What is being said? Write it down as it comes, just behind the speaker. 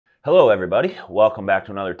Hello everybody, welcome back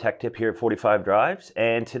to another tech tip here at 45 Drives,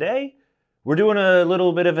 and today we're doing a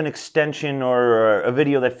little bit of an extension or a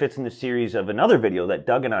video that fits in the series of another video that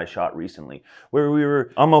Doug and I shot recently, where we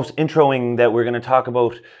were almost introing that we're going to talk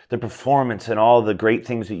about the performance and all the great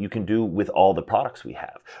things that you can do with all the products we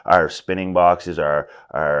have. Our spinning boxes, our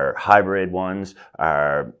hybrid ones,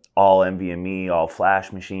 our all NVMe, all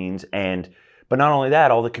flash machines, but not only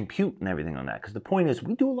that, all the compute and everything on that. Because the point is,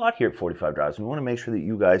 we do a lot here at 45 Drives. We want to make sure that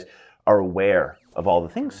you guys are aware of all the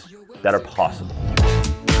things that are possible.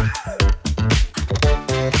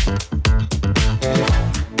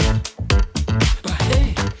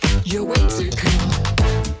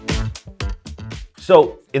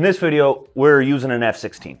 So in this video, we're using an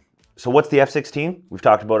F-16. So what's the F-16? We've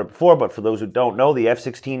talked about it before, but for those who don't know, the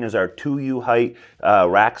F-16 is our 2U height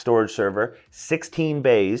rack storage server, 16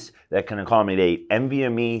 bays that can accommodate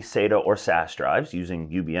NVMe, SATA, or SAS drives using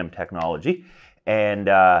UBM technology. And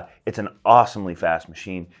it's an awesomely fast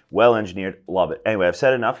machine, well engineered, love it. Anyway, I've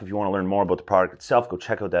said enough. If you want to learn more about the product itself, go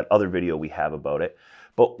check out that other video we have about it.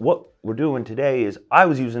 But what we're doing today is I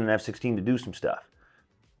was using an F-16 to do some stuff.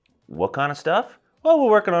 What kind of stuff? Well, we're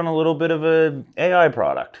working on a little bit of an AI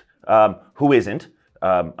product. Who isn't?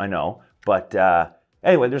 I know. But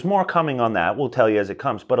anyway, there's more coming on that. We'll tell you as it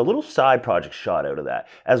comes. But a little side project shot out of that.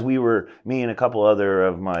 As me and a couple other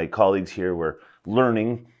of my colleagues here were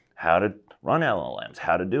learning how to run LLMs,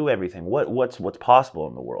 how to do everything, what's possible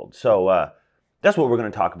in the world. So that's what we're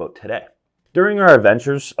going to talk about today. During our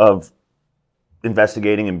adventures of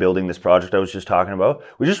investigating and building this project I was just talking about,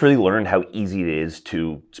 we just really learned how easy it is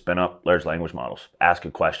to spin up large language models, ask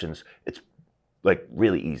it questions. It's like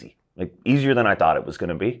really easy, like easier than I thought it was going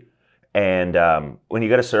to be. And when you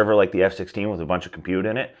got a server like the F-16 with a bunch of compute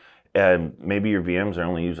in it, and maybe your VMs are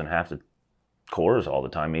only using half the cores all the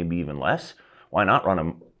time, maybe even less, why not run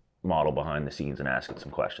a model behind the scenes and ask it some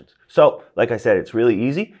questions? So like I said, it's really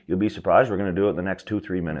easy. You'll be surprised. We're going to do it in the next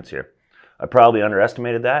 2-3 minutes here. I probably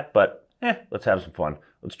underestimated that, but let's have some fun.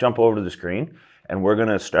 Let's jump over to the screen, and we're going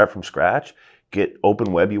to start from scratch, get Open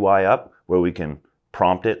WebUI up where we can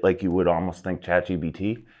prompt it like you would almost think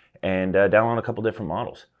ChatGPT, and download a couple different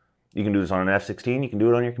models. You can do this on an F-16, you can do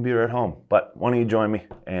it on your computer at home, but why don't you join me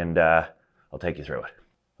and I'll take you through it.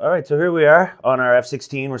 All right, so here we are on our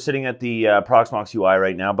F-16. We're sitting at the Proxmox UI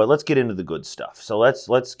right now, but let's get into the good stuff. So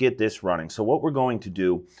let's get this running. So what we're going to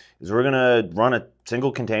do is we're going to run a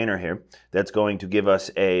single container here that's going to give us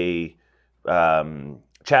a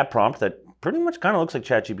chat prompt that pretty much kind of looks like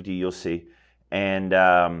ChatGPT, you'll see, and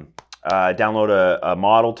download a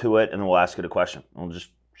model to it, and then we'll ask it a question. We'll just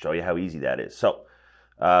show you how easy that is. So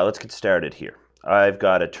let's get started here. I've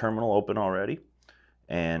got a terminal open already,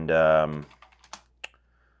 and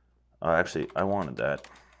actually, I wanted that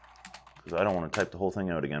because I don't want to type the whole thing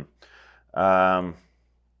out again.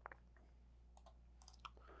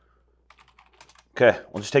 Okay,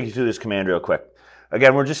 we'll just take you through this command real quick.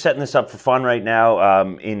 Again, we're just setting this up for fun right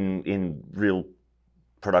now. In real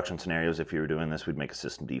production scenarios, if you were doing this, we'd make a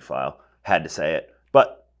systemd file. Had to say it,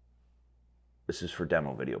 but this is for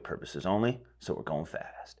demo video purposes only, so we're going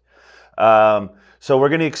fast. So we're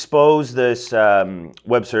going to expose this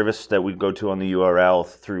web service that we go to on the URL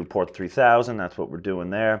through port 3000. That's what we're doing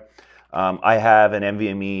there. I have an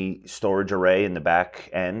NVMe storage array in the back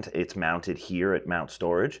end. It's mounted here at Mount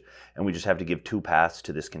Storage, and we just have to give 2 paths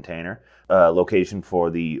to this container. Location for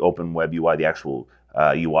the Open WebUI, the actual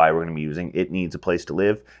UI we're going to be using, it needs a place to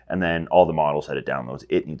live, and then all the models that it downloads,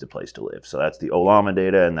 it needs a place to live. So that's the OLAMA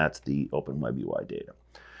data, and that's the Open WebUI data.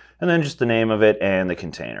 And then just the name of it and the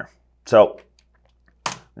container. So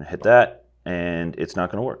I'm going to hit that, and it's not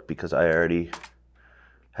going to work because I already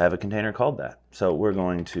have a container called that. So we're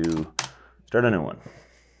going to start a new one.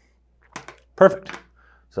 Perfect.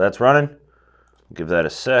 So that's running. Give that a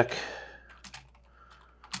sec.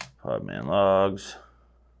 Podman logs.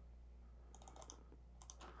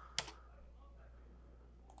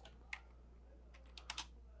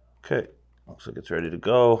 Okay, looks like it's ready to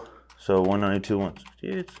go. So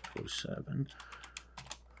 192.168.47.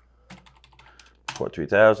 Port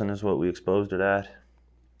 3000 is what we exposed it at.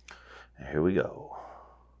 And here we go.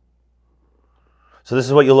 So this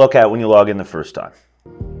is what you look at when you log in the first time.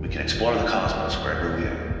 We can explore the cosmos wherever we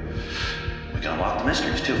are. We can unlock the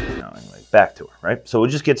mysteries too. No, anyway, back to her, right? So we'll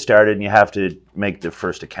just get started, and you have to make the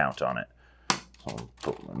first account on it. So I'll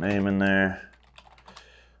put my name in there.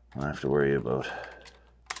 I don't have to worry about.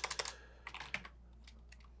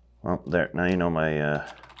 Well, there. Now you know my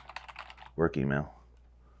work email.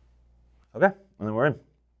 Okay, and then we're in.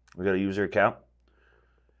 We got a user account.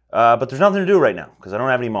 But there's nothing to do right now because I don't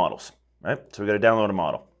have any models, right? So we got to download a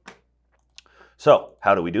model. So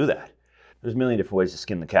how do we do that? There's a million different ways to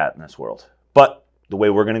skin the cat in this world. But the way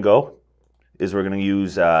we're going to go is we're going to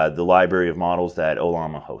use the library of models that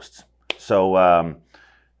Ollama hosts. So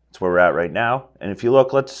that's where we're at right now. And if you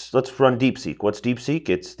look, let's run DeepSeek. What's DeepSeek?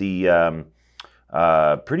 It's the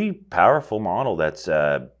pretty powerful model that's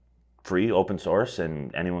free, open source,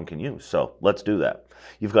 and anyone can use. So let's do that.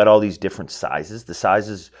 You've got all these different sizes. The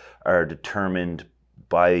sizes are determined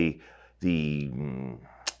by the, I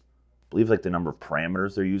believe, like the number of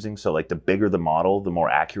parameters they're using. So like the bigger the model, the more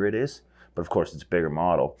accurate it is. But of course, it's a bigger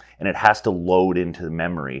model. And it has to load into the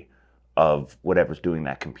memory of whatever's doing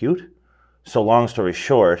that compute. So long story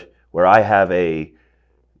short, where I have a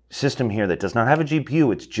system here that does not have a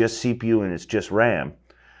GPU, it's just CPU and it's just RAM,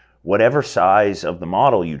 whatever size of the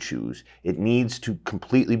model you choose, it needs to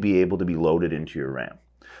completely be able to be loaded into your RAM.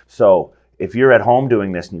 So if you're at home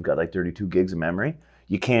doing this and you've got like 32 gigs of memory,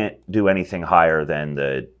 you can't do anything higher than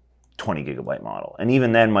the 20 gigabyte model. And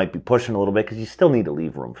even then might be pushing a little bit because you still need to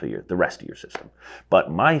leave room for the rest of your system. But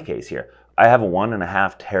in my case here, I have a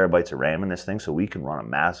 1.5 terabytes of RAM in this thing, so we can run a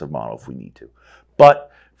massive model if we need to.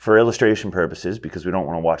 But for illustration purposes, because we don't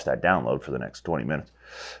want to watch that download for the next 20 minutes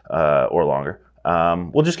or longer,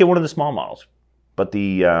 we'll just get one of the small models. But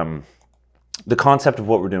the concept of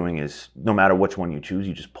what we're doing is no matter which one you choose,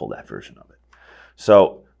 you just pull that version of it.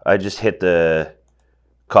 So I just hit the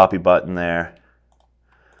copy button there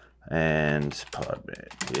and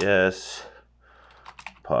Podman, yes,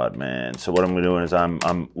 Podman. So what I'm doing is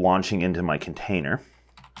I'm launching into my container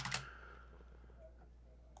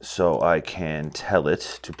so I can tell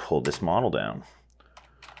it to pull this model down.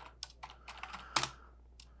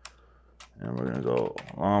 And we're gonna go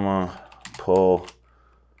llama pull.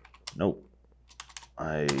 Nope,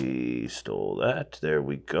 I stole that. There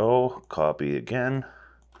we go. Copy again.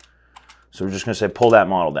 So we're just gonna say pull that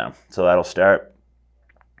model down. So that'll start.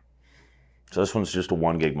 So this one's just a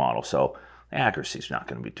 1 gig model. So the accuracy is not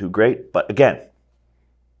gonna be too great. But again,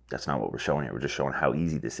 that's not what we're showing here. We're just showing how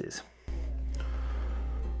easy this is.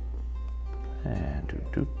 And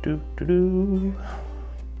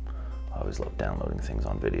I always love downloading things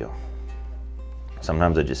on video.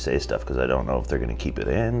 Sometimes I just say stuff because I don't know if they're going to keep it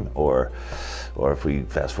in or if we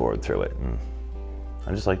fast forward through it. And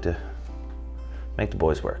I just like to make the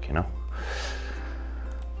boys work, you know?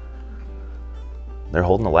 They're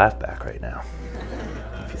holding the laugh back right now.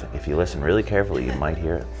 If you listen really carefully, you might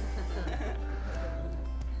hear it.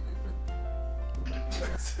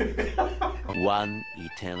 One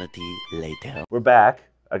eternity later. We're back.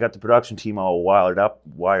 I got the production team all wired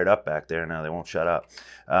up back there. Now they won't shut up.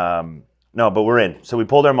 No, but we're in. So we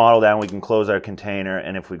pulled our model down. We can close our container.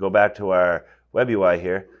 And if we go back to our WebUI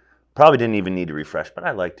here, probably didn't even need to refresh, but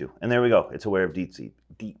I'd like to. And there we go. It's aware of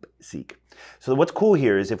DeepSeek. So what's cool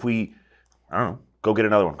here is if we, I don't know, go get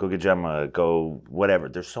another one. Go get Gemma. Go whatever.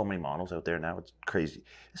 There's so many models out there now. It's crazy.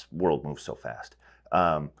 This world moves so fast.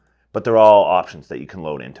 But they're all options that you can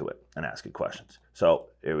load into it and ask it questions. So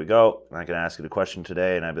here we go. I can ask it a question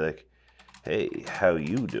today and I'd be like, hey, how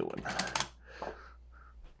you doing?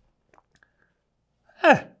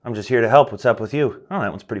 I'm just here to help. What's up with you? Oh, that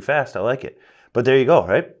one's pretty fast. I like it. But there you go,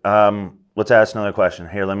 right? Let's ask another question.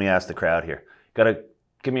 Here, let me ask the crowd here. Gotta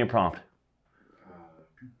give me a prompt.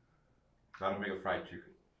 How to make a fried chicken.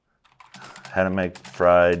 How to make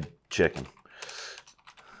fried chicken.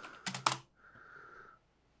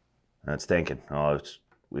 That's thinking. Oh,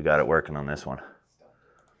 we got it working on this one.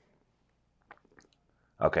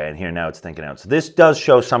 Okay, and here now it's thinking out. So this does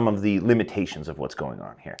show some of the limitations of what's going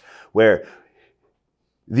on here, where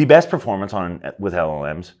the best performance with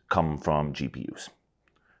LLMs come from GPUs.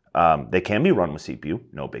 They can be run with CPU,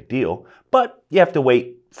 no big deal, but you have to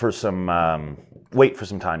wait for some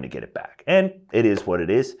time to get it back. And it is what it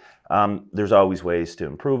is. There's always ways to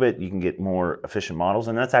improve it. You can get more efficient models,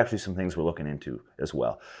 and that's actually some things we're looking into as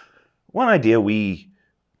well. One idea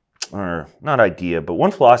one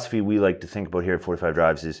philosophy we like to think about here at 45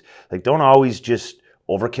 Drives is like, don't always just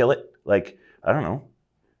overkill it. Like, I don't know,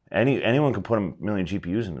 anyone can put a million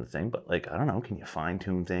GPUs into the thing, but like, I don't know, can you fine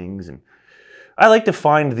tune things? And I like to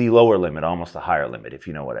find the lower limit, almost the higher limit, if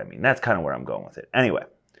you know what I mean. That's kind of where I'm going with it. Anyway,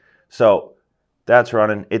 so that's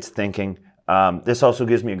running, it's thinking. This also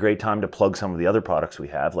gives me a great time to plug some of the other products we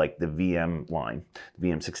have, like the VM line, the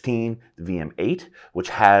VM16, the VM8, which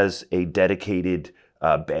has a dedicated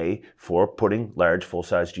bay for putting large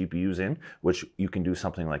full-size GPUs in, which you can do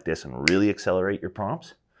something like this and really accelerate your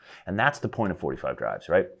prompts. And that's the point of 45 Drives,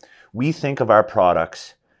 right? We think of our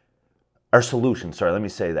products, our solutions, sorry, let me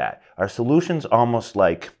say that. Our solutions almost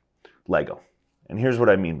like Lego. And here's what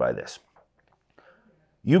I mean by this.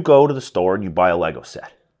 You go to the store and you buy a Lego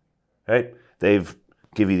set, right? They've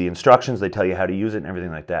give you the instructions, they tell you how to use it and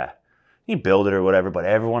everything like that. You build it or whatever, but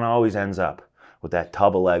everyone always ends up with that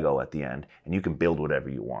tub of Lego at the end, and you can build whatever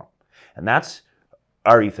you want. And that's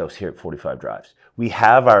our ethos here at 45 Drives. We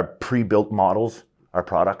have our pre-built models, our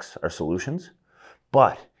products, our solutions,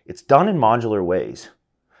 but it's done in modular ways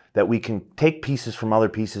that we can take pieces from other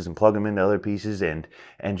pieces and plug them into other pieces and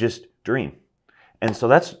just dream. And so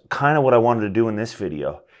that's kind of what I wanted to do in this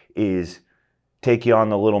video, is take you on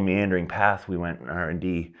the little meandering path we went in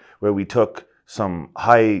R&D, where we took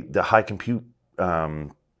the high compute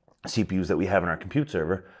CPUs that we have in our compute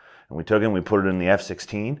server, and we took it and we put it in the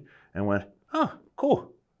F-16 and went, oh,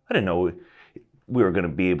 cool. I didn't know we were going to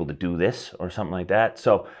be able to do this or something like that.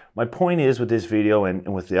 So my point is with this video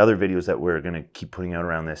and with the other videos that we're going to keep putting out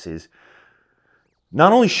around this is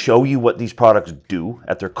not only show you what these products do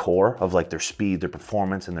at their core of like their speed, their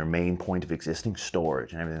performance, and their main point of existing,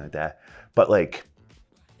 storage and everything like that, but like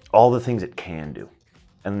all the things it can do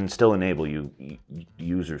and still enable you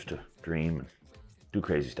users to dream and do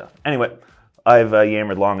crazy stuff. Anyway, I've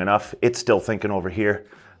yammered long enough. It's still thinking over here.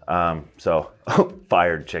 So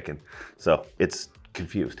fired chicken. So it's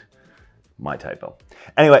confused. My typo.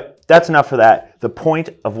 Anyway, that's enough for that. The point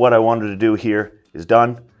of what I wanted to do here is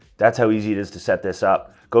done. That's how easy it is to set this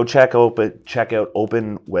up. Go check out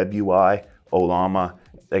Open WebUI, Olama.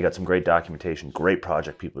 They got some great documentation, great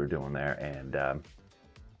project people are doing there, and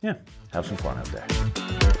yeah, have some fun out there.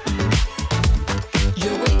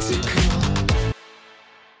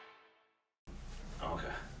 Okay,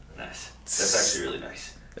 nice. That's actually really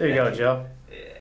nice. There you go, Joe.